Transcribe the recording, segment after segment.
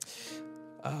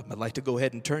I'd like to go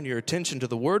ahead and turn your attention to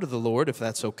the word of the Lord, if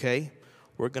that's okay.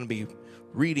 We're going to be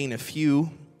reading a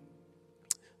few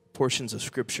portions of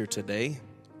Scripture today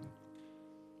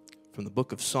from the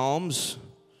book of Psalms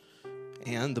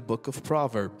and the book of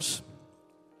Proverbs.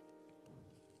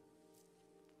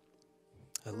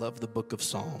 I love the book of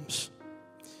Psalms.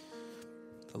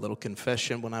 A little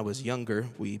confession, when I was younger,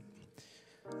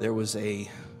 there was a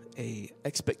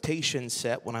expectation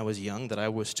set when I was young that I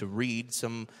was to read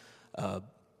some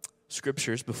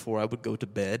scriptures before I would go to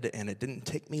bed, and it didn't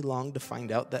take me long to find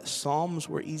out that Psalms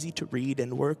were easy to read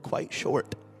and were quite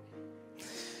short.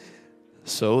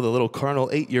 So the little carnal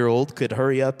 8-year-old could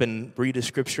hurry up and read a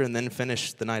scripture and then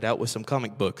finish the night out with some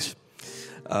comic books.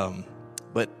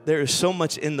 But there is so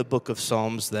much in the book of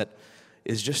Psalms that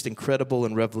is just incredible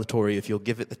and revelatory if you'll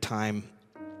give it the time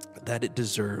that it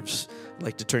deserves. I'd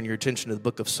like to turn your attention to the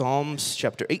book of Psalms,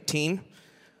 chapter 18.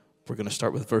 We're going to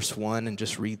start with verse 1 and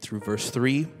just read through verse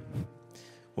 3.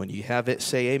 When you have it,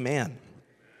 say amen.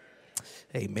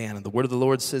 Amen. And the word of the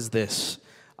Lord says this: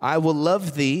 I will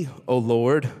love thee, O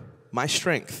Lord, my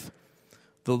strength.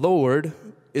 The Lord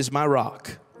is my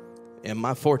rock and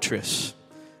my fortress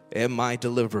and my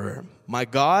deliverer. My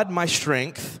God, my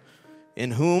strength,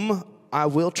 in whom I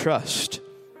will trust.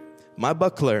 My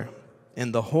buckler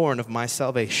and the horn of my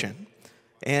salvation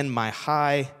and my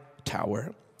high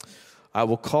tower. I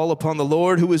will call upon the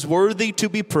Lord, who is worthy to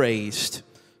be praised.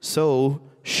 So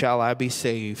shall I be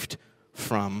saved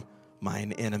from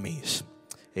mine enemies.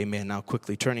 Amen. Now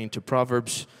quickly turning to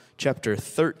Proverbs chapter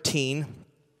 13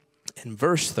 and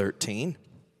verse 13.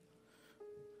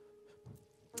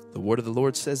 The word of the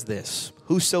Lord says this: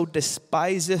 Whoso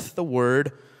despiseth the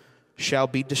word shall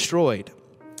be destroyed,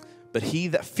 but he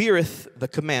that feareth the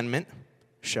commandment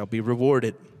shall be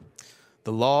rewarded.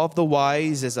 The law of the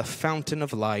wise is a fountain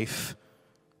of life,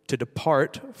 to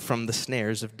depart from the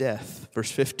snares of death.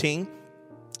 Verse 15,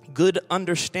 good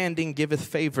understanding giveth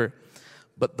favor,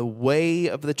 but the way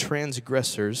of the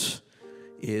transgressors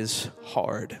is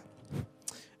hard.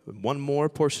 One more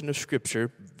portion of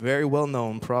Scripture, very well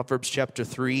known, Proverbs chapter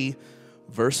 3,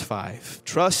 verse 5.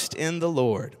 Trust in the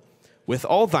Lord with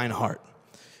all thine heart,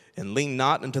 and lean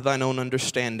not unto thine own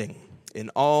understanding. In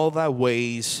all thy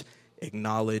ways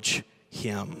acknowledge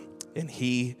him, and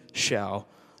he shall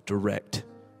direct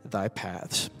thy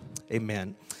paths.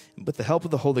 Amen. With the help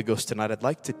of the Holy Ghost tonight, I'd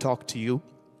like to talk to you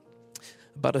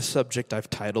about a subject I've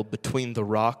titled Between the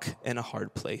Rock and a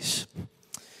Hard Place.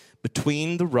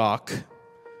 Between the rock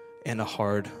and a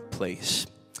hard place.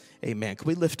 Amen. Can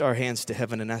we lift our hands to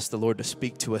heaven and ask the Lord to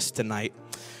speak to us tonight?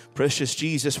 Precious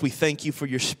Jesus, we thank you for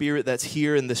your spirit that's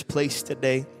here in this place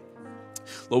today.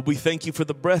 Lord, we thank you for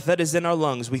the breath that is in our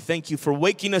lungs. We thank you for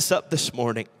waking us up this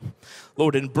morning,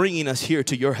 Lord, and bringing us here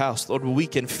to your house, Lord, where we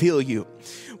can feel you,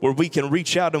 where we can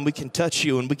reach out and we can touch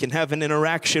you and we can have an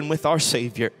interaction with our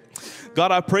Savior.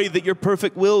 God, I pray that your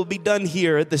perfect will be done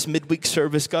here at this midweek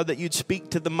service, God, that you'd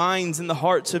speak to the minds and the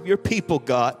hearts of your people,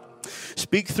 God.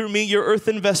 Speak through me, your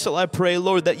earthen vessel, I pray,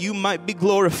 Lord, that you might be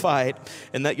glorified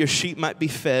and that your sheep might be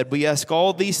fed. We ask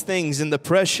all these things in the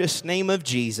precious name of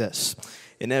Jesus.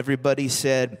 And everybody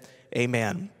said,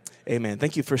 amen. Amen.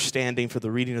 Thank you for standing for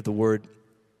the reading of the word.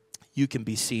 You can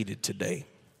be seated today.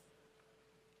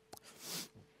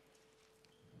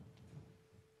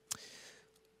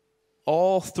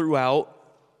 All throughout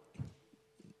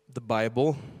the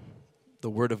Bible, the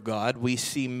Word of God, we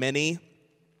see many,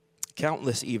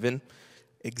 countless even,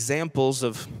 examples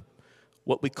of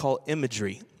what we call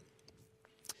imagery.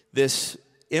 This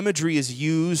imagery is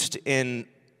used in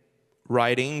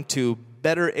writing to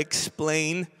better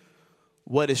explain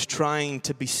what is trying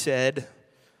to be said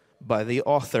by the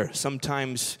author.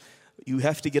 Sometimes you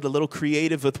have to get a little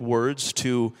creative with words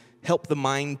to help the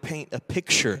mind paint a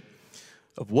picture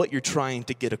of what you're trying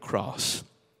to get across.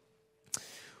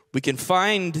 We can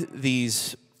find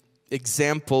these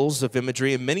examples of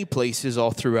imagery in many places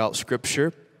all throughout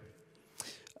Scripture.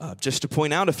 Just to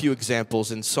point out a few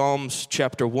examples, in Psalms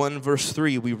chapter 1, verse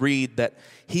 3, we read that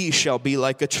he shall be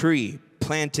like a tree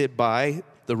planted by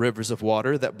the rivers of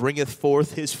water that bringeth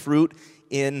forth his fruit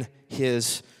in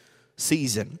his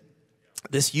season.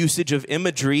 This usage of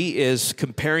imagery is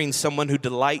comparing someone who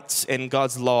delights in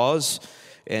God's laws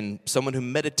and someone who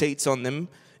meditates on them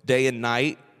day and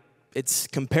night. It's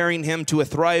comparing him to a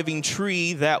thriving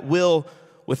tree that will,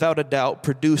 without a doubt,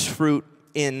 produce fruit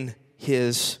in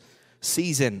his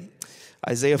season.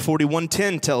 Isaiah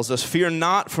 41:10 tells us, fear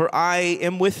not, for I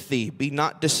am with thee. Be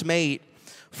not dismayed,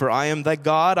 for I am thy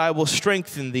God. I will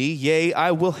strengthen thee. Yea,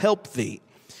 I will help thee.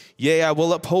 Yea, I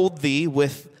will uphold thee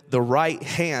with the right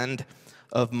hand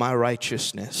of my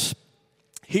righteousness.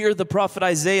 Here, the prophet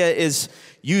Isaiah is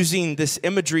using this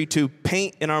imagery to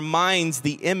paint in our minds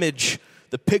the image,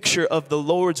 the picture of the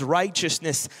Lord's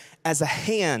righteousness as a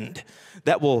hand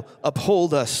that will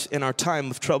uphold us in our time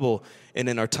of trouble and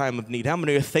in our time of need. How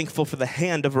many are thankful for the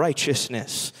hand of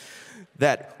righteousness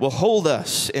that will hold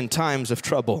us in times of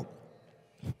trouble?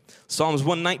 Psalms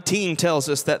 119 tells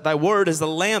us that thy word is a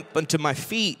lamp unto my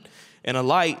feet and a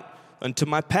light unto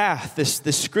my path. This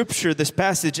scripture, this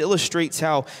passage illustrates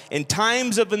how in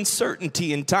times of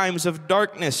uncertainty, in times of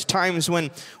darkness, times when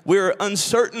we're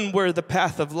uncertain where the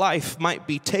path of life might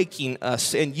be taking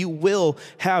us, and you will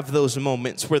have those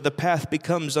moments where the path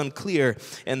becomes unclear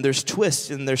and there's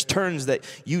twists and there's turns that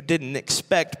you didn't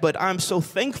expect. But I'm so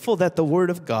thankful that the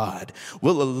Word of God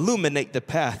will illuminate the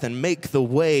path and make the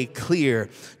way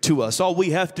clear to us. All we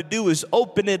have to do is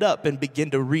open it up and begin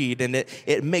to read, and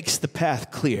it makes the path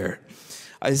clear.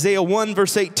 Isaiah 1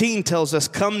 verse 18 tells us,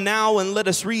 come now and let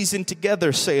us reason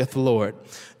together, saith the Lord.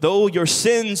 Though your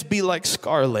sins be like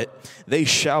scarlet, they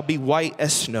shall be white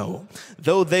as snow.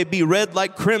 Though they be red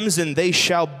like crimson, they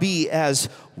shall be as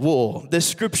wool. This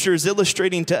scripture is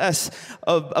illustrating to us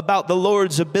about the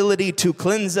Lord's ability to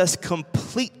cleanse us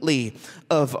completely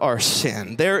of our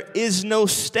sin. There is no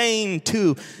stain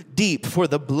too deep for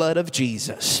the blood of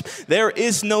Jesus. There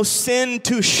is no sin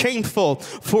too shameful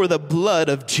for the blood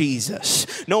of Jesus.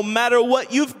 No matter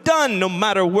what you've done, no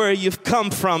matter where you've come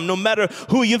from, no matter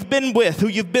who you've been with, who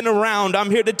you've been around,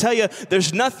 I'm here to tell you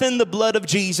there's nothing the blood of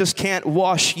Jesus can't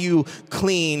wash you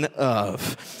clean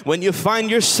of. When you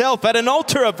find yourself at an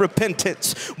altar of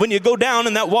repentance, when you go down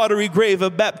in that watery grave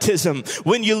of baptism,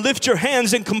 when you lift your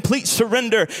hands in complete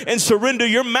surrender and surrender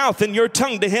your mouth and your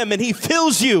tongue to Him, and He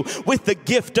fills you with the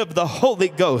gift of the Holy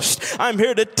Ghost, I'm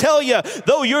here to tell you,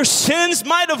 though your sins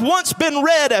might have once been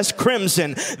red as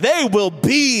crimson, they will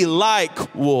be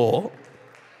like wool.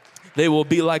 They will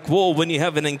be like wool when you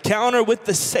have an encounter with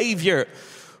the Savior,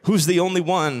 who's the only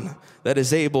one that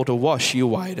is able to wash you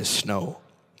white as snow.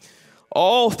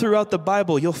 All throughout the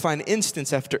Bible, you'll find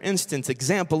instance after instance,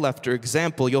 example after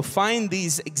example. You'll find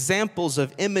these examples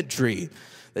of imagery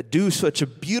that do such a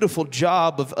beautiful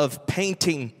job of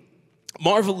painting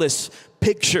marvelous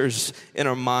pictures in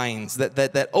our minds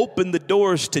that open the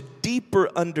doors to deeper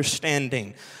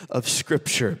understanding of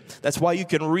Scripture. That's why you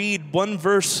can read one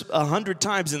verse 100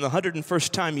 times, and the 101st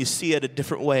time you see it a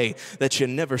different way that you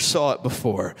never saw it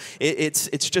before. It's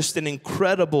just an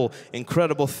incredible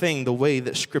thing, the way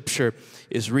that Scripture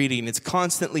is reading. It's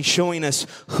constantly showing us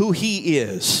who He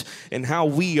is and how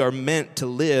we are meant to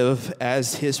live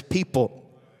as His people.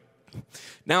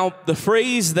 Now, the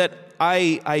phrase that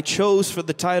I chose for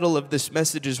the title of this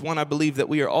message is one I believe that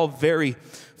we are all very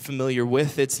familiar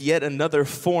with. It's yet another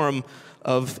form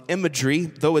of imagery,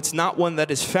 though it's not one that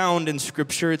is found in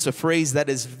Scripture. It's a phrase that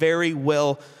is very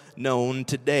well known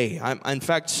today. I'm in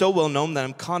fact so well known that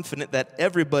I'm confident that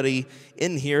everybody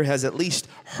in here has at least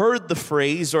heard the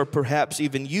phrase or perhaps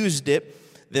even used it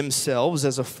themselves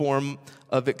as a form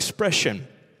of expression.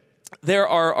 There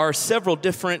are several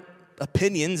different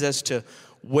opinions as to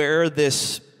where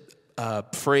this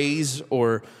phrase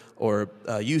or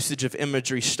usage of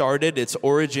imagery started, its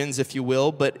origins, if you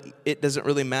will, but it doesn't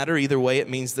really matter. Either way, it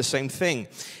means the same thing.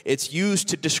 It's used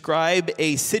to describe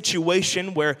a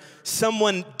situation where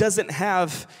someone doesn't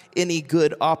have any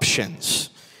good options,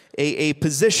 a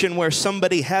position where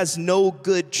somebody has no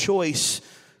good choice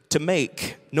to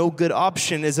make. No good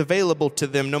option is available to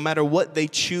them. No matter what they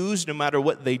choose, no matter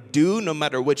what they do, no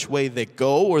matter which way they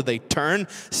go or they turn,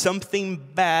 something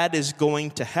bad is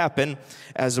going to happen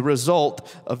as a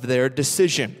result of their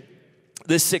decision.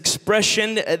 This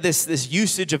expression, this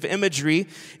usage of imagery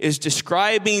is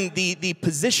describing the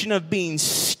position of being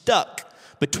stuck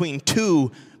between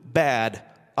two bad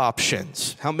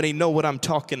options. How many know what I'm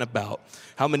talking about?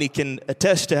 How many can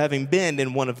attest to having been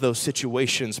in one of those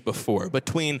situations before,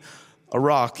 between a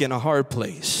rock and a hard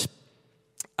place?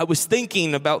 I was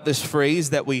thinking about this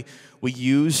phrase that we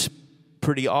use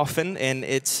pretty often, and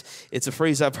it's a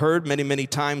phrase I've heard many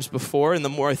times before, and the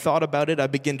more I thought about it, I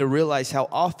began to realize how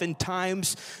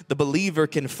oftentimes the believer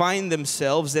can find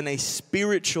themselves in a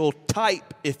spiritual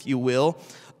type, if you will,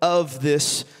 of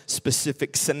this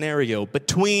specific scenario,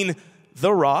 between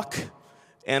the rock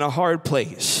and a hard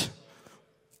place.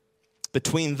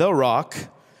 Between the rock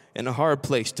and a hard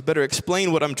place. To better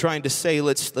explain what I'm trying to say,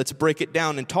 let's break it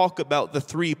down and talk about the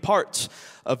three parts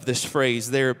of this phrase.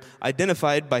 They're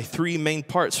identified by three main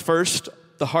parts. First,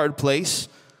 the hard place.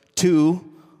 Two,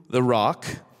 the rock.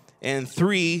 And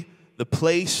three, the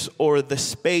place or the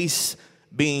space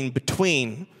being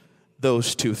between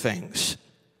those two things.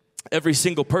 Every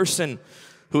single person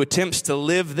who attempts to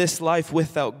live this life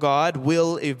without God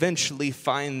will eventually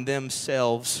find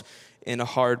themselves in a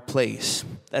hard place.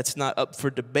 That's not up for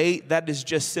debate. That is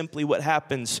just simply what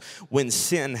happens when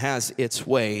sin has its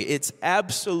way. It's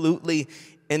absolutely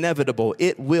inevitable.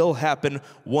 It will happen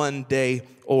one day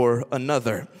or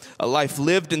another. A life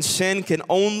lived in sin can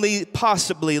only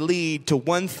possibly lead to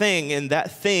one thing, and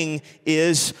that thing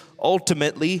is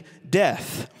ultimately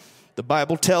death. The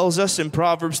Bible tells us in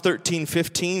Proverbs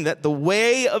 13:15 that the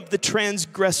way of the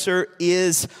transgressor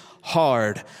is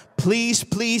hard. Please,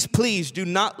 please, please do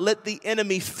not let the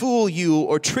enemy fool you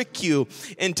or trick you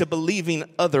into believing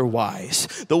otherwise.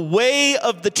 The way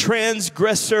of the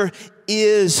transgressor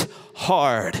is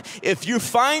hard. If you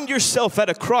find yourself at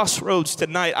a crossroads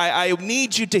tonight, I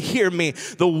need you to hear me.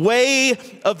 The way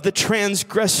of the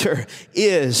transgressor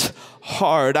is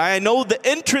hard. I know the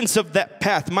entrance of that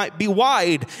path might be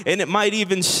wide and it might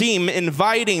even seem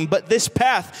inviting, but this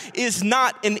path is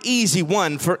not an easy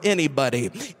one for anybody.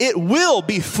 It will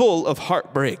be full of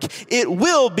heartbreak. It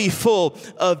will be full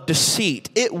of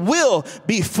deceit. It will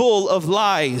be full of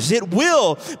lies. It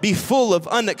will be full of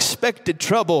unexpected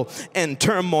trouble and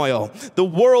turmoil. The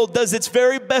world does its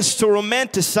very best to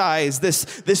romanticize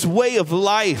this way of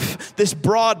life, this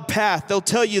broad path. They'll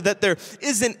tell you that there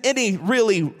isn't any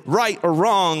really right or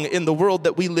wrong in the world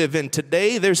that we live in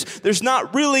today. There's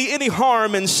not really any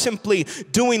harm in simply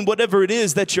doing whatever it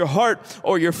is that your heart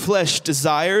or your flesh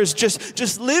desires.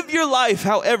 Just live your life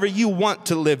however you want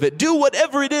to live it. Do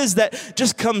whatever it is that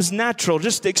just comes natural.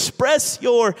 Just express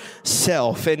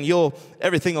yourself and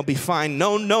everything will be fine.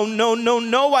 No.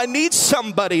 I need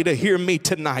somebody to hear me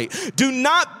tonight. Do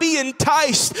not be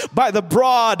enticed by the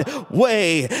broad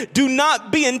way. Do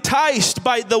not be enticed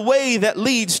by the way that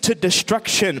leads to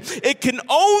destruction. It can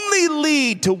only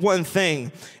lead to one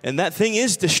thing, and that thing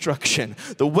is destruction.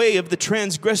 The way of the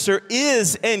transgressor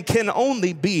is and can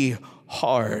only be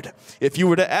hard. If you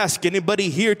were to ask anybody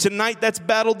here tonight that's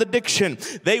battled addiction,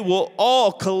 they will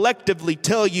all collectively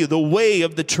tell you the way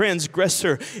of the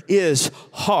transgressor is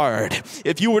hard.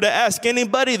 If you were to ask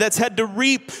anybody that's had to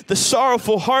reap the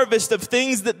sorrowful harvest of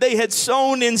things that they had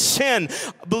sown in sin,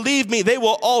 believe me, they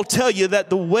will all tell you that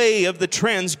the way of the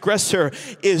transgressor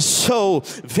is so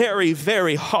very,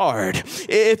 very hard.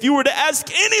 If you were to ask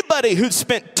anybody who'd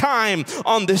spent time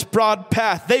on this broad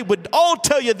path, they would all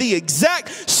tell you the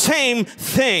exact same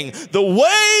thing. The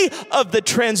way of the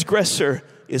transgressor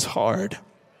is hard.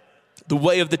 The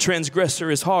way of the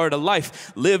transgressor is hard. A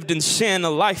life lived in sin,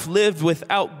 a life lived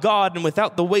without God and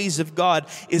without the ways of God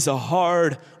is a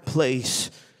hard place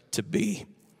to be.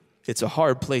 It's a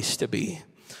hard place to be.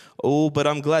 Oh, but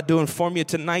I'm glad to inform you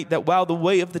tonight that while the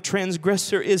way of the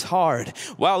transgressor is hard,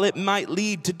 while it might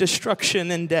lead to destruction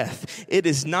and death, it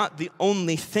is not the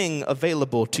only thing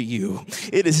available to you.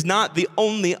 It is not the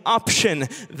only option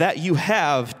that you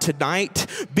have tonight.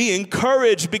 Be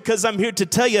encouraged, because I'm here to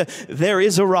tell you there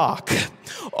is a rock.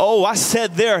 Oh, I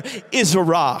said there is a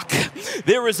rock.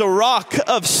 There is a rock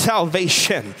of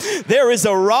salvation. There is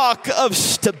a rock of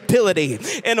stability.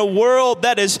 In a world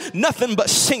that is nothing but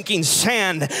sinking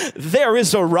sand, there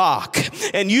is a rock.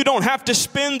 And you don't have to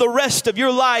spend the rest of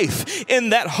your life in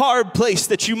that hard place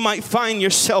that you might find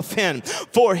yourself in.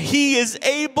 For He is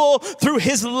able, through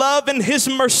His love and His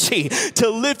mercy, to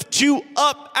lift you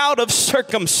up out of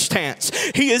circumstance.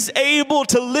 He is able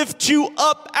to lift you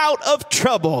up out of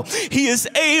trouble. He is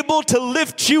able to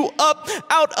lift you up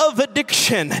out of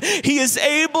addiction. He is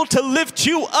able to lift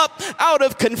you up out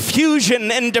of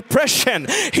confusion and depression.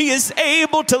 He is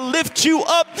able to lift you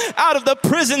up out of the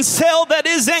prison cell that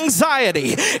is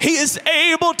anxiety. He is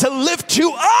able to lift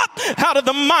you up out of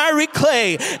the miry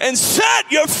clay and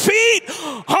set your feet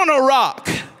on a rock.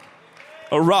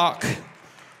 A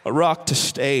rock to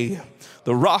stay.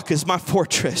 The rock is my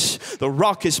fortress. The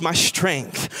rock is my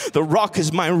strength. The rock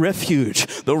is my refuge.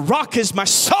 The rock is my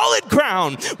solid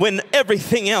ground when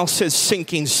everything else is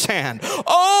sinking sand.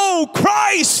 Oh,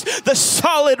 Christ, the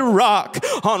solid rock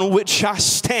on which I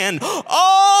stand.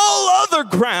 All other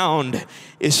ground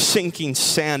is sinking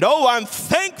sand. Oh, I'm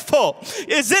thankful.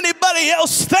 Is anybody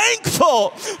else thankful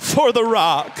for the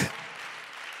rock?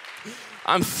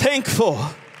 I'm thankful.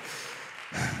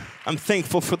 I'm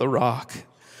thankful for the rock.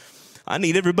 I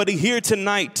need everybody here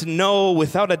tonight to know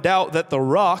without a doubt that the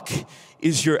rock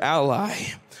is your ally.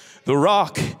 The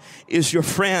rock is your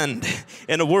friend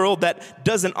in a world that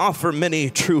doesn't offer many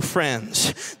true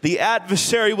friends. The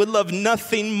adversary would love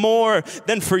nothing more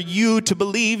than for you to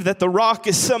believe that the rock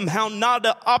is somehow not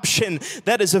an option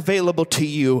that is available to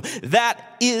you.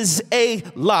 That is a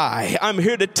lie. I'm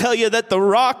here to tell you that the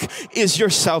rock is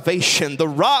your salvation. The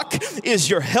rock is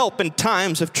your help in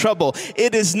times of trouble.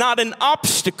 It is not an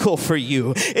obstacle for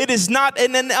you. It is not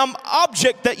an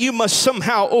object that you must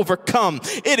somehow overcome.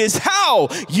 It is how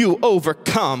you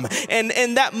overcome.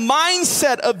 And that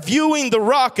mindset of viewing the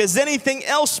rock as anything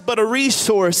else but a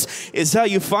resource is how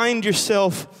you find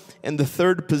yourself in the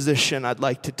third position I'd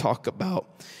like to talk about.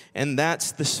 And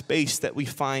that's the space that we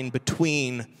find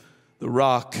between the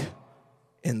rock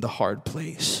and the hard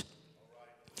place.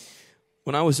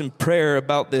 When I was in prayer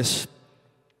about this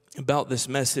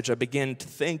message, I began to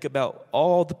think about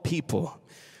all the people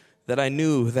that I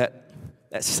knew that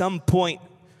at some point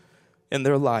in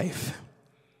their life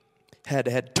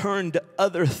had turned to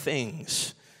other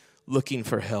things looking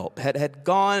for help, had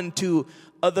gone to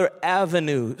other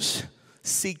avenues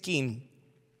seeking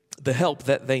the help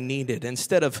that they needed,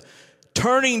 instead of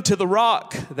turning to the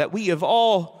rock that we have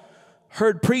all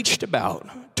heard preached about,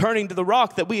 turning to the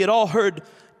rock that we had all heard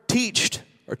teached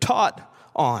or taught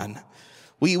on.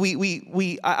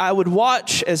 I would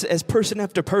watch as person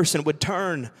after person would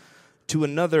turn to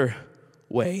another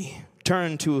way,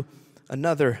 turn to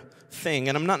another thing.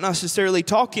 And I'm not necessarily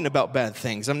talking about bad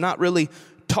things. I'm not really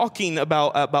talking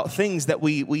about things that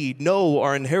we know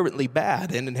are inherently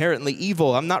bad and inherently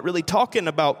evil. I'm not really talking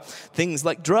about things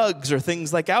like drugs or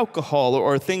things like alcohol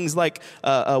or things like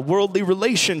worldly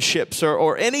relationships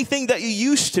or anything that you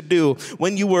used to do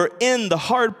when you were in the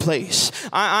hard place.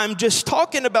 I'm just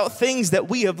talking about things that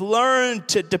we have learned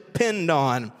to depend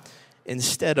on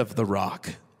instead of the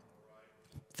rock.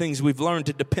 Things we've learned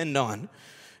to depend on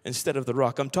instead of the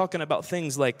rock. I'm talking about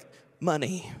things like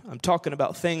money. I'm talking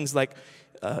about things like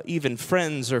even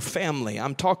friends or family.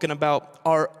 I'm talking about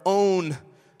our own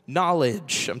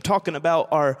knowledge. I'm talking about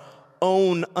our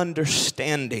own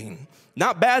understanding.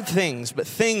 Not bad things, but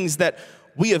things that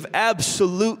we have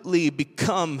absolutely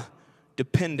become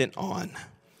dependent on.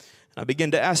 And I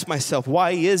begin to ask myself,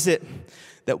 why is it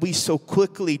that we so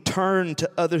quickly turn to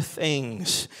other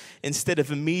things instead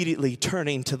of immediately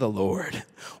turning to the Lord?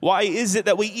 Why is it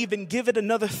that we even give it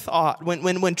another thought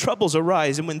when troubles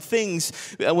arise and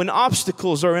when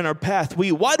obstacles are in our path?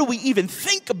 Why do we even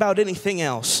think about anything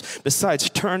else besides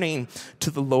turning to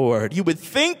the Lord? You would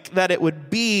think that it would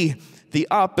be the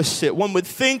opposite. One would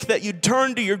think that you'd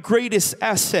turn to your greatest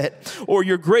asset or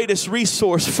your greatest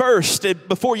resource first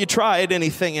before you tried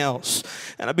anything else.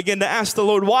 And I begin to ask the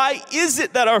Lord, why is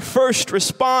it that our first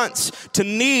response to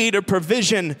need or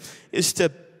provision is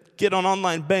to get on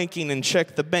online banking and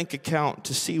check the bank account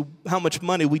to see how much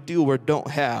money we do or don't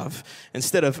have,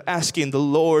 instead of asking the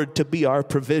Lord to be our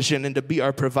provision and to be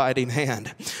our providing hand?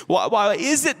 Why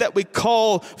is it that we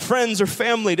call friends or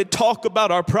family to talk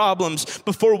about our problems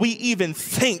before we even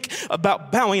think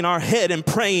about bowing our head and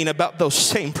praying about those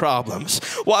same problems?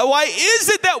 Why is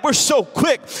it that we're so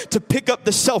quick to pick up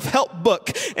the self-help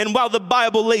book and while the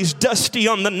Bible lays dusty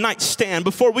on the nightstand,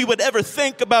 before we would ever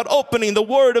think about opening the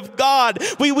Word of God,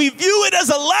 we view it as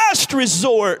a last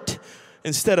resort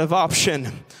instead of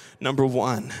option number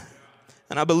one?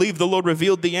 And I believe the Lord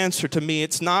revealed the answer to me.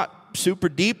 It's not super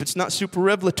deep. It's not super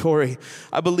revelatory.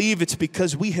 I believe it's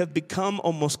because we have become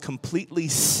almost completely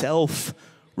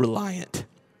self-reliant.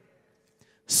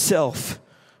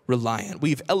 Self-reliant.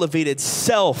 We've elevated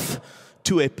self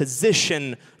to a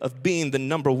position of being the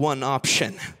number one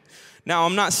option. Now,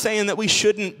 I'm not saying that we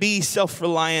shouldn't be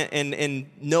self-reliant in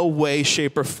no way,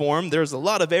 shape, or form. There's a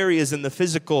lot of areas in the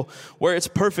physical where it's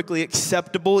perfectly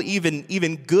acceptable,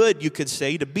 even good, you could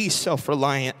say, to be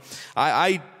self-reliant.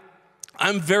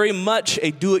 I'm very much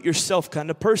a do-it-yourself kind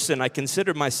of person. I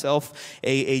consider myself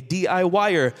a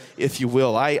DIYer, if you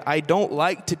will. I don't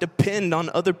like to depend on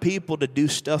other people to do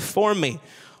stuff for me.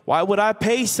 Why would I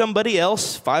pay somebody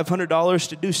else $500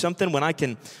 to do something when I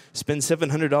can spend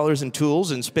 $700 in tools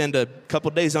and spend a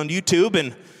couple days on YouTube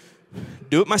and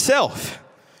do it myself?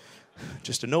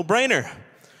 Just a no-brainer,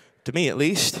 to me at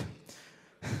least.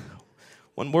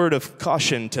 One word of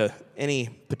caution to any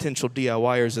potential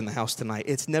DIYers in the house tonight: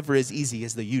 it's never as easy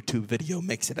as the YouTube video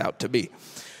makes it out to be.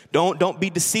 Don't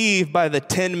be deceived by the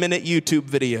 10-minute YouTube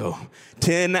video.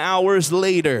 10 hours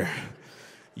later,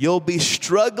 you'll be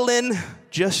struggling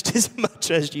just as much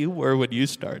as you were when you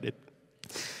started.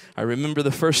 I remember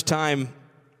the first time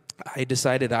I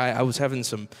decided I was having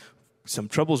some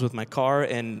troubles with my car,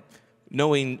 and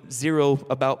knowing zero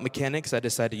about mechanics, I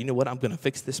decided, you know what, I'm going to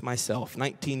fix this myself.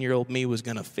 19-year-old me was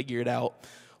going to figure it out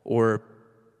or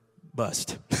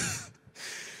bust.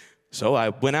 So I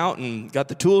went out and got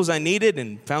the tools I needed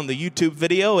and found the YouTube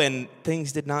video, and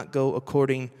things did not go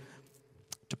according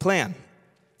to plan.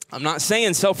 I'm not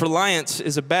saying self-reliance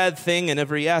is a bad thing in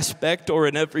every aspect or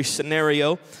in every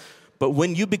scenario, but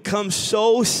when you become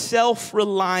so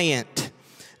self-reliant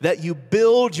that you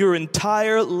build your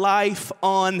entire life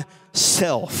on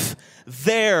self,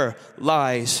 there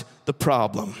lies the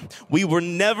problem. We were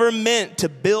never meant to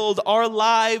build our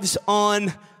lives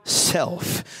on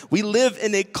self. We live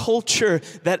in a culture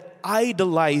that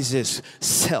idolizes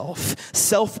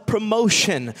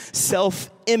self-promotion,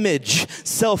 self-image,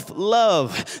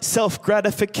 self-love,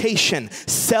 self-gratification,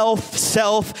 self.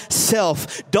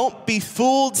 Don't be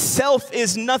fooled. Self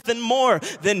is nothing more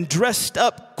than dressed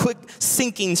up, quick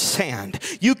sinking sand.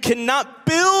 You cannot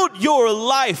build your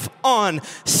life on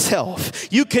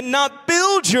self. You cannot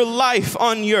build your life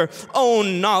on your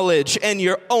own knowledge and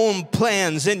your own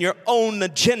plans and your own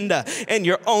agenda and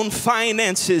your own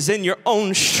finances and your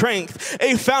own strength.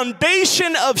 A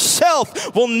foundation of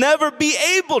self will never be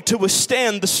able to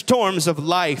withstand the storms of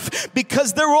life,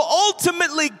 because there will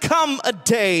ultimately come a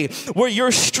day where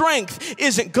your strength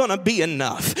isn't going to be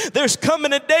enough. There's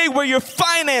coming a day where your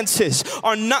finances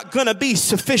are not going to be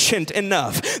sufficient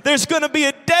enough. There's going to be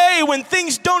a day when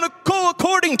things don't go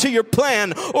according to your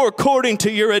plan or according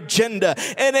to your agenda,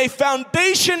 and a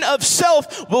foundation of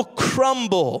self will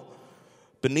crumble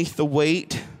beneath the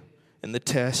weight and the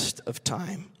test of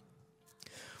time.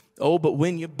 Oh, but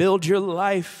when you build your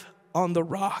life on the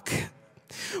rock,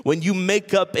 when you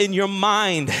make up in your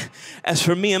mind, as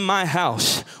for me and my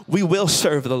house, we will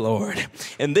serve the Lord.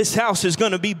 And this house is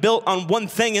going to be built on one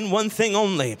thing and one thing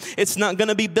only. It's not going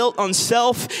to be built on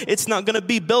self. It's not going to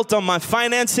be built on my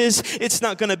finances. It's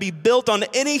not going to be built on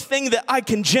anything that I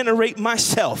can generate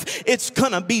myself. It's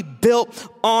going to be built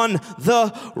on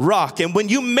the rock. And when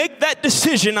you make that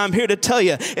decision, I'm here to tell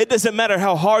you, it doesn't matter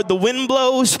how hard the wind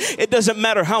blows. It doesn't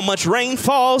matter how much rain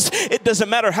falls. It doesn't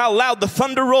matter how loud the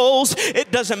thunder rolls.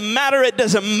 It doesn't matter. It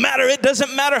doesn't matter. It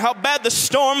doesn't matter how bad the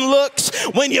storm looks.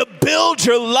 When you build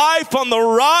your life on the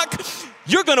rock,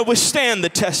 you're going to withstand the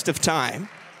test of time,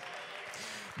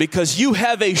 because you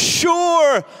have a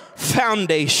sure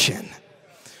foundation.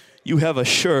 You have a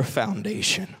sure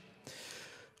foundation.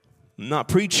 I'm not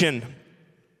preaching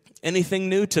anything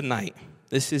new tonight.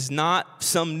 This is not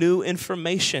some new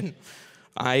information.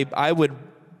 I would,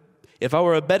 if I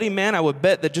were a betting man, I would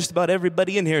bet that just about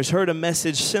everybody in here has heard a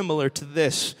message similar to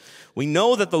this. We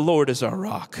know that the Lord is our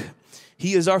rock.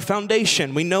 He is our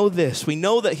foundation. We know this. We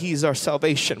know that He is our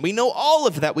salvation. We know all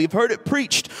of that. We've heard it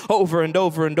preached over and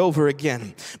over and over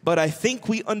again. But I think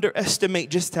we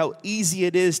underestimate just how easy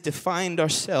it is to find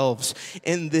ourselves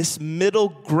in this middle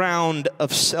ground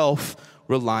of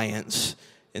self-reliance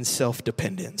and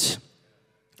self-dependence.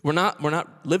 We're not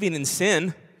living in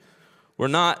sin. We're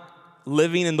not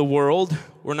living in the world.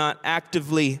 We're not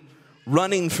actively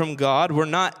running from God. We're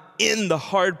not in the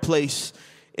hard place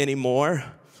anymore.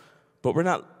 But we're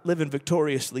not living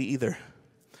victoriously either.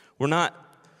 We're not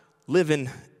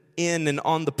living in and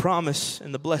on the promise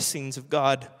and the blessings of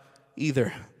God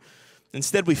either.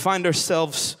 Instead, we find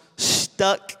ourselves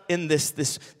stuck in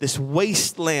this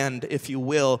wasteland, if you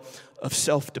will, of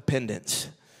self-dependence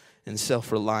and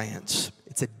self-reliance.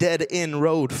 It's a dead-end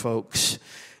road, folks.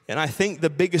 And I think the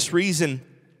biggest reason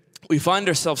we find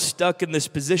ourselves stuck in this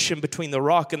position between the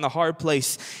rock and the hard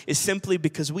place is simply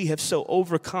because we have so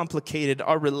overcomplicated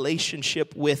our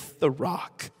relationship with the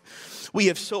rock. We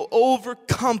have so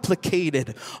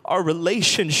overcomplicated our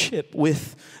relationship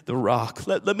with the rock.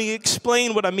 Let me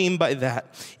explain what I mean by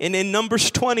that. And in Numbers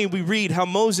 20, we read how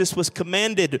Moses was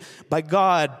commanded by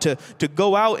God to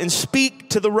go out and speak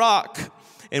to the rock.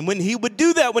 And when he would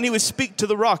do that, when he would speak to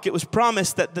the rock, it was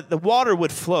promised that the water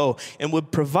would flow and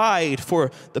would provide for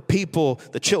the people,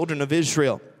 the children of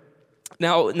Israel.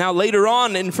 Now later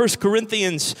on in 1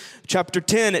 Corinthians chapter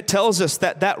 10, it tells us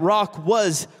that rock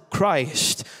was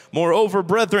Christ. Moreover,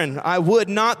 brethren, I would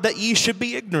not that ye should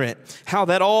be ignorant, how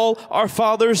that all our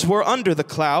fathers were under the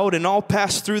cloud, and all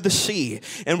passed through the sea,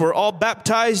 and were all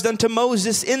baptized unto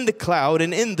Moses in the cloud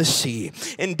and in the sea,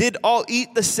 and did all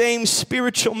eat the same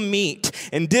spiritual meat,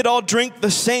 and did all drink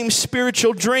the same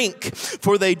spiritual drink,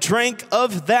 for they drank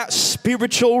of that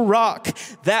spiritual rock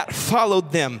that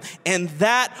followed them, and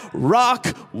that rock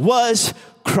was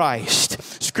Christ.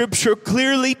 Scripture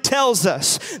clearly tells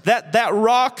us that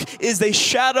rock is a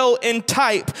shadow and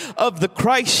type of the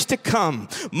Christ to come.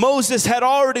 Moses had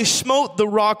already smote the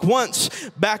rock once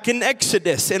back in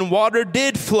Exodus, and water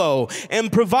did flow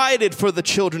and provided for the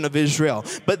children of Israel.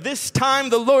 But this time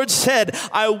the Lord said,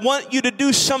 I want you to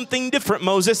do something different,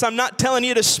 Moses. I'm not telling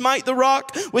you to smite the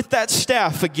rock with that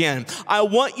staff again. I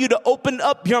want you to open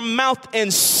up your mouth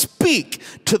and speak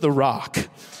to the rock.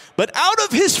 But out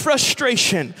of his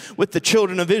frustration with the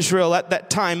children of Israel at that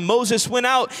time, Moses went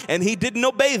out and he didn't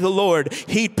obey the Lord.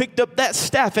 He picked up that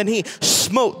staff and he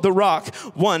smote the rock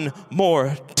one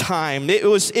more time. It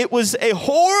was a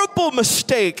horrible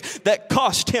mistake that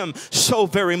cost him so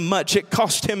very much. It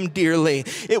cost him dearly.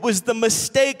 It was the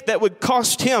mistake that would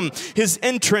cost him his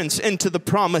entrance into the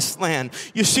promised land.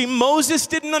 You see, Moses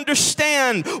didn't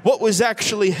understand what was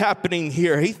actually happening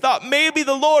here. He thought maybe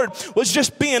the Lord was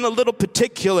just being a little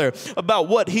particular about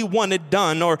what he wanted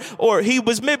done, or he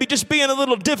was maybe just being a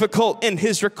little difficult in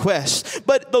his request.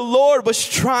 But the Lord was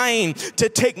trying to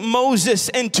take Moses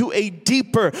into a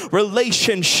deeper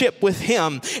relationship with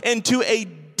him, into a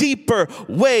deeper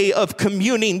way of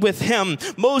communing with him.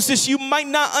 Moses, you might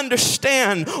not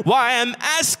understand why I'm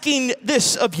asking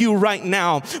this of you right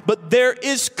now, but there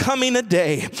is coming a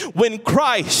day when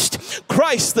Christ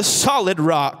the solid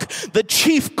rock, the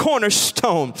chief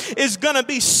cornerstone, is going to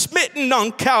be smitten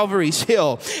on Calvary's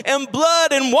hill, and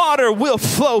blood and water will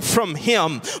flow from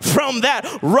him, from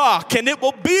that rock, and it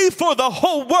will be for the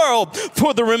whole world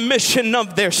for the remission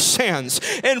of their sins.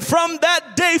 And from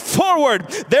that day forward,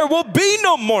 there will be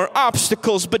no more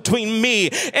obstacles between me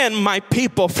and my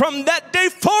people. From that day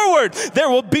forward, there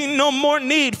will be no more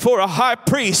need for a high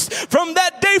priest. From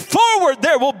that day forward,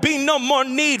 there will be no more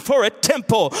need for a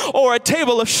temple or a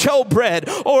table of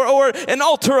showbread or an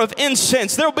altar of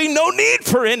incense. There will be no need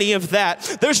for any of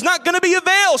that. There's not going to be a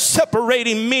veil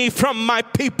separating me from my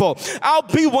people. I'll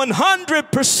be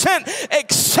 100%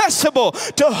 accessible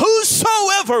to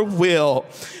whosoever will.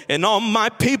 And all my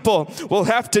people will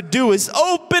have to do is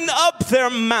open up their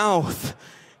mouth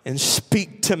and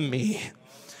speak to me.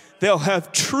 They'll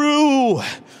have true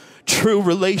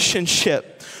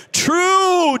relationship,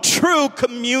 true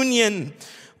communion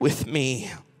with me.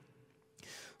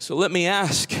 So let me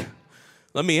ask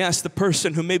the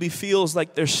person who maybe feels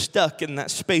like they're stuck in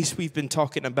that space we've been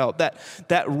talking about,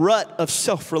 that rut of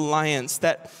self-reliance,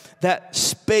 that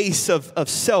space of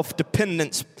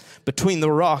self-dependence between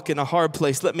the rock and a hard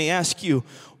place. Let me ask you,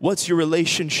 what's your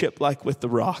relationship like with the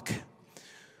rock?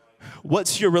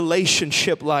 What's your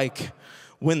relationship like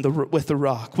with the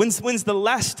rock? When's the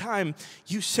last time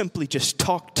you simply just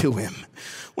talked to him?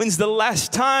 When's the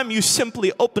last time you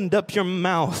simply opened up your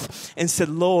mouth and said,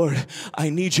 Lord, I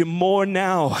need you more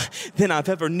now than I've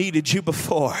ever needed you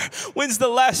before? When's the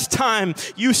last time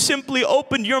you simply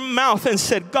opened your mouth and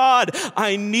said, God,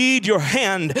 I need your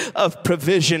hand of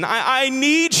provision. I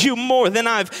need you more than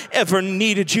I've ever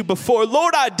needed you before.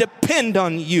 Lord, I depend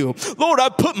on you. Lord, I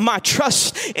put my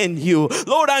trust in you.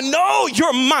 Lord, I know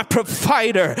you're my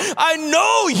provider. I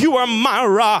know you are my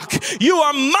rock. You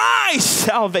are my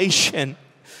salvation.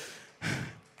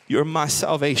 You're my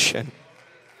salvation.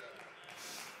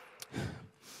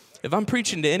 If I'm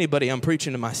preaching to anybody, I'm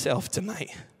preaching to myself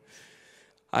tonight.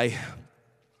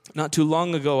 Not too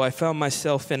long ago, I found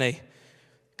myself in a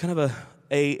kind of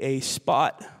a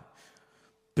spot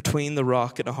between the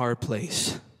rock and a hard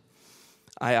place.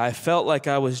 I felt like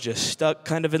I was just stuck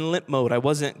kind of in limp mode. I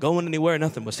wasn't going anywhere.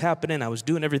 Nothing was happening. I was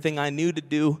doing everything I knew to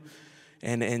do,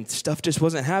 and stuff just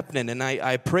wasn't happening. And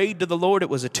I prayed to the Lord. It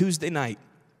was a Tuesday night.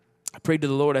 I prayed to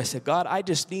the Lord. I said, God, I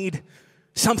just need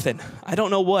something. I don't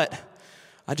know what.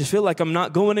 I just feel like I'm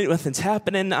not going anywhere. Nothing's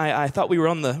happening. I thought we were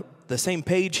on the same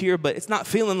page here, but it's not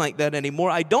feeling like that anymore.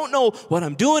 I don't know what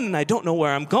I'm doing, and I don't know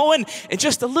where I'm going, and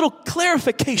just a little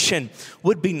clarification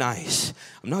would be nice.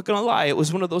 I'm not going to lie. It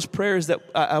was one of those prayers that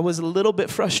I was a little bit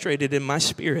frustrated in my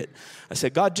spirit. I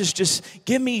said, God, just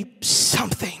give me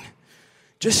something.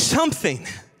 Just something.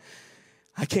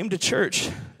 I came to church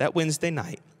that Wednesday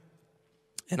night,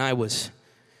 and I was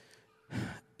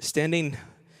standing.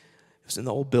 It was in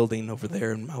the old building over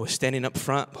there, and I was standing up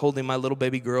front holding my little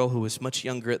baby girl who was much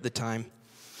younger at the time.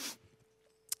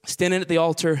 Standing at the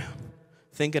altar,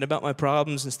 thinking about my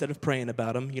problems instead of praying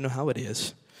about them. You know how it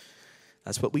is.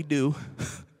 That's what we do.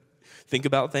 Think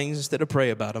about things instead of pray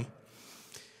about them.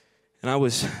 And I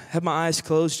had my eyes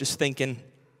closed just thinking,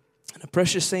 a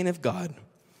precious saint of God.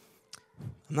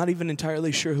 I'm not even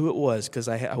entirely sure who it was because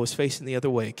I was facing the other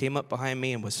way. It came up behind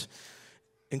me and was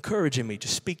encouraging me,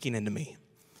 just speaking into me.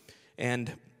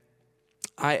 And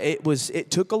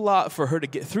it took a lot for her to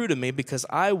get through to me because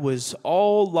I was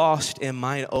all lost in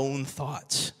my own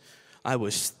thoughts. I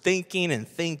was thinking and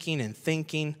thinking and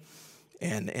thinking,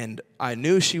 and I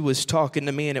knew she was talking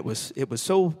to me, and it was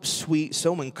so sweet,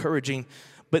 so encouraging.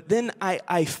 But then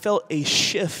I felt a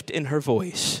shift in her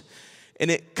voice,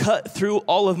 and it cut through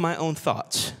all of my own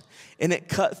thoughts. and it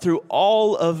cut through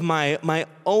all of my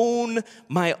own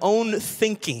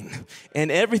thinking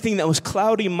and everything that was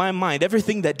clouding my mind,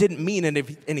 everything that didn't mean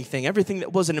anything, everything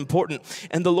that wasn't important.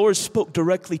 And the Lord spoke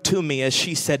directly to me as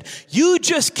she said, you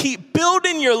just keep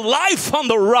building your life on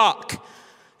the rock.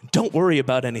 Don't worry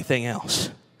about anything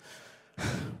else.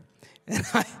 And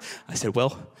I said,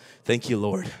 well, thank you,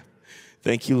 Lord.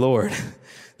 Thank you, Lord.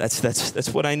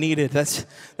 That's what I needed. That's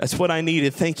what I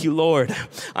needed. Thank you, Lord.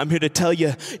 I'm here to tell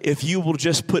you, if you will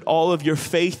just put all of your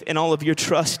faith and all of your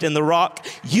trust in the rock,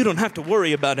 you don't have to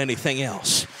worry about anything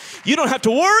else. You don't have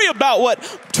to worry about what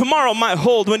tomorrow might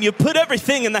hold when you put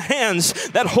everything in the hands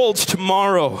that holds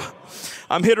tomorrow.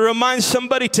 I'm here to remind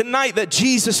somebody tonight that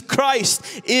Jesus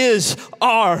Christ is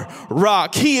our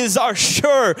rock. He is our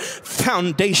sure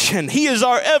foundation. He is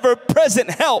our ever-present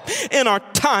help in our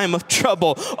time of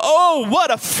trouble. Oh,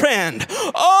 what a friend.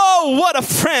 Oh, what a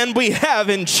friend we have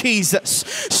in Jesus.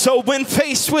 So when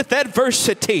faced with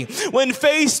adversity, when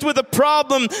faced with a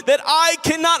problem that I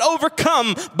cannot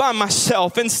overcome by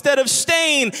myself, instead of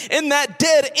staying in that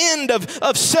dead end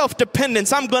of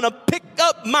self-dependence, I'm going to pick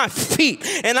up my feet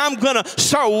and I'm going to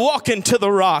start walking to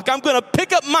the rock. I'm going to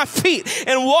pick up my feet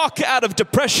and walk out of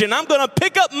depression. I'm going to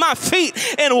pick up my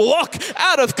feet and walk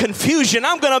out of confusion.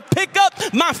 I'm going to pick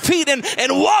up my feet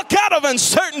and walk out of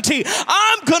uncertainty.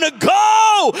 I'm going to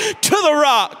go to the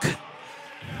rock.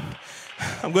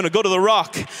 I'm going to go to the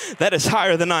rock that is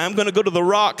higher than I. I'm going to go to the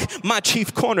rock, my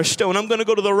chief cornerstone. I'm going to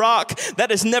go to the rock that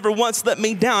has never once let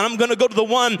me down. I'm going to go to the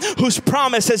one whose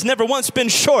promise has never once been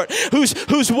short,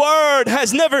 whose word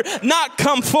has never not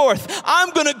come forth. I'm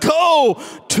going to go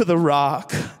to the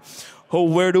rock. Oh,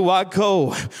 where do I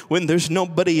go when there's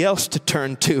nobody else to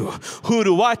turn to? Who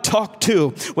do I talk to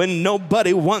when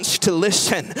nobody wants to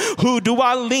listen? Who do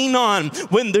I lean on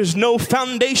when there's no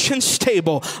foundation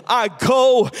stable? I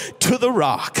go to the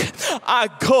rock. I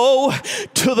go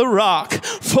to the rock,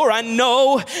 for I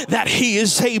know that he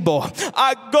is able.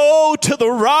 I go to the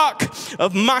rock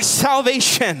of my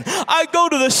salvation. I go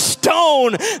to the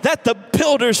stone that the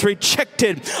builders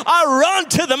rejected. I run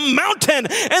to the mountain,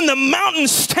 and the mountain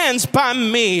stands by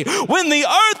me. When the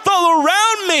earth all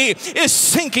around me is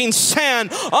sinking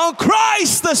sand, on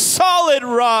Christ the solid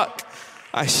rock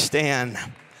I stand.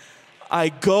 I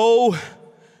go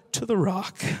to the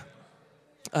rock.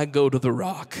 I go to the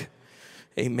rock.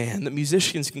 Amen. The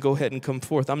musicians can go ahead and come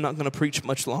forth. I'm not going to preach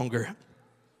much longer.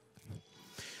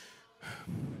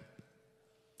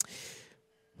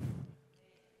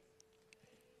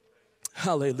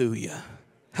 Hallelujah.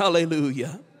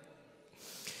 Hallelujah.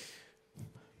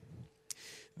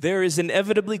 There is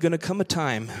inevitably going to come a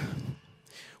time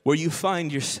where you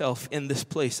find yourself in this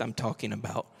place I'm talking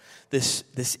about. This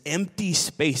empty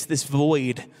space, this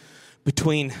void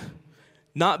between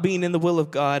not being in the will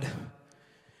of God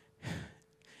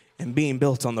and being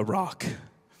built on the rock.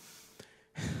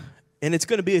 And it's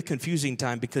going to be a confusing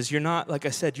time because you're not, like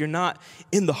I said, you're not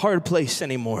in the hard place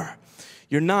anymore.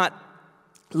 You're not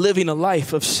living a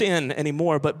life of sin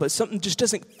anymore, but something just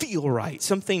doesn't feel right.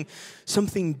 Something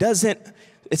doesn't,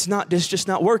 it's just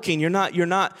not working.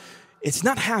 It's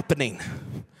not happening.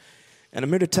 And I'm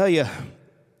here to tell you,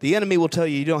 the enemy will tell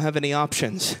you you don't have any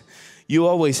options. You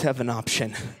always have an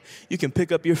option. You can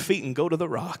pick up your feet and go to the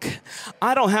rock.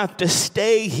 I don't have to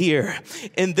stay here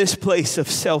in this place of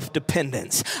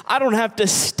self-dependence. I don't have to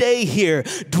stay here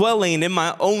dwelling in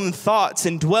my own thoughts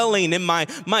and dwelling in my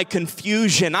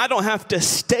confusion. I don't have to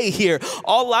stay here.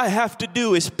 All I have to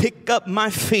do is pick up my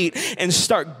feet and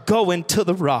start going to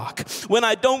the rock. When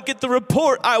I don't get the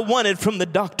report I wanted from the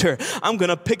doctor, I'm going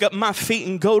to pick up my feet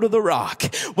and go to the rock.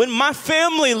 When my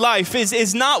family life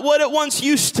is not what it once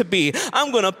used to be,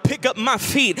 I'm going to pick up my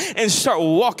feet and start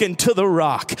walking to the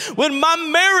rock. When my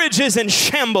marriage is in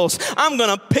shambles, I'm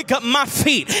going to pick up my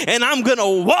feet and I'm going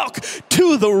to walk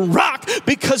to the rock,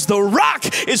 because the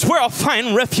rock is where I'll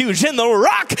find refuge, and the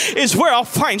rock is where I'll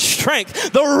find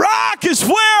strength. The rock is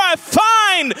where I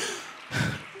find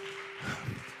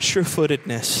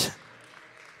sure-footedness.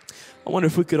 I wonder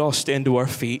if we could all stand to our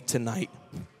feet tonight.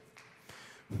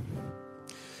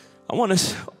 I want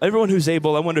us, everyone who's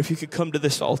able, I wonder if you could come to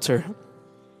this altar.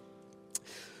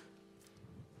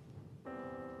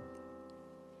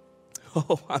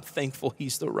 Oh, I'm thankful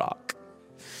he's the rock.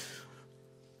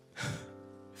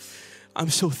 I'm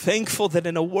so thankful that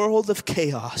in a world of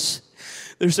chaos,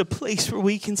 there's a place where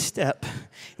we can step.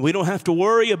 We don't have to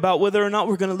worry about whether or not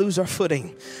we're going to lose our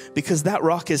footing, because that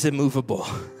rock is immovable.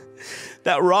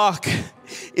 That rock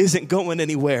isn't going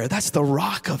anywhere. That's the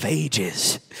rock of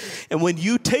ages. And when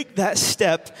you take that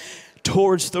step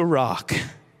towards the rock,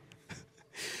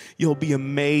 you'll be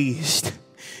amazed.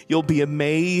 you'll be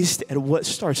amazed at what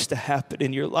starts to happen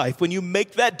in your life. When you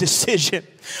make that decision,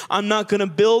 I'm not going to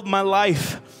build my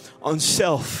life on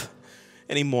self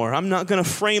anymore. I'm not going to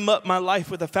frame up my life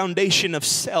with a foundation of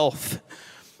self.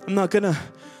 I'm not going to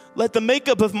let the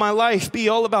makeup of my life be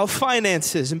all about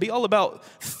finances and be all about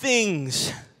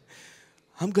things.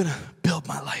 I'm going to build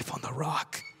my life on the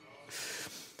rock.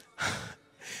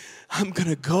 I'm going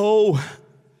to go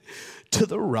to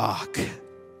the rock.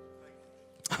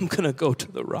 I'm going to go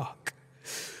to the rock.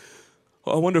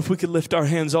 Oh, I wonder if we could lift our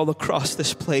hands all across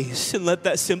this place and let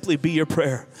that simply be your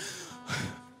prayer.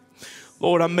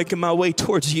 Lord, I'm making my way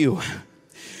towards you.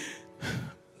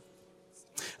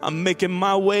 I'm making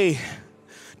my way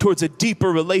towards a deeper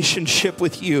relationship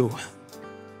with you.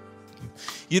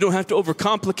 You don't have to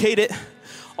overcomplicate it.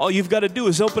 All you've got to do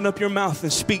is open up your mouth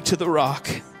and speak to the rock.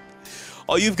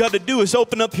 All you've got to do is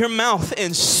open up your mouth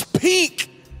and speak.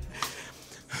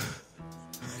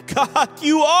 God,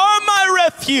 you are my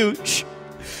refuge.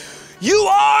 You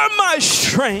are my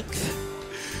strength.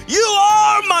 You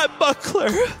are my buckler.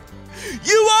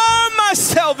 You are my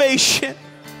salvation.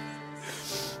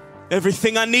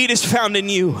 Everything I need is found in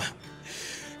you.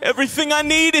 Everything I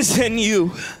need is in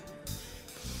you.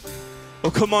 Oh,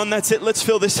 come on, that's it. Let's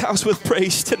fill this house with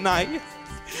praise tonight.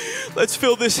 Let's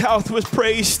fill this house with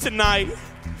praise tonight.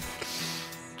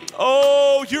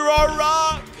 Oh, you're our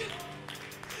rock.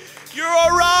 You're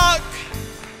our rock.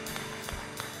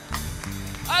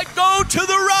 I go to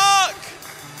the rock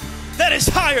that is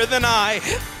higher than I.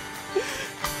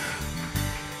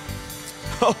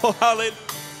 Oh, hallelujah.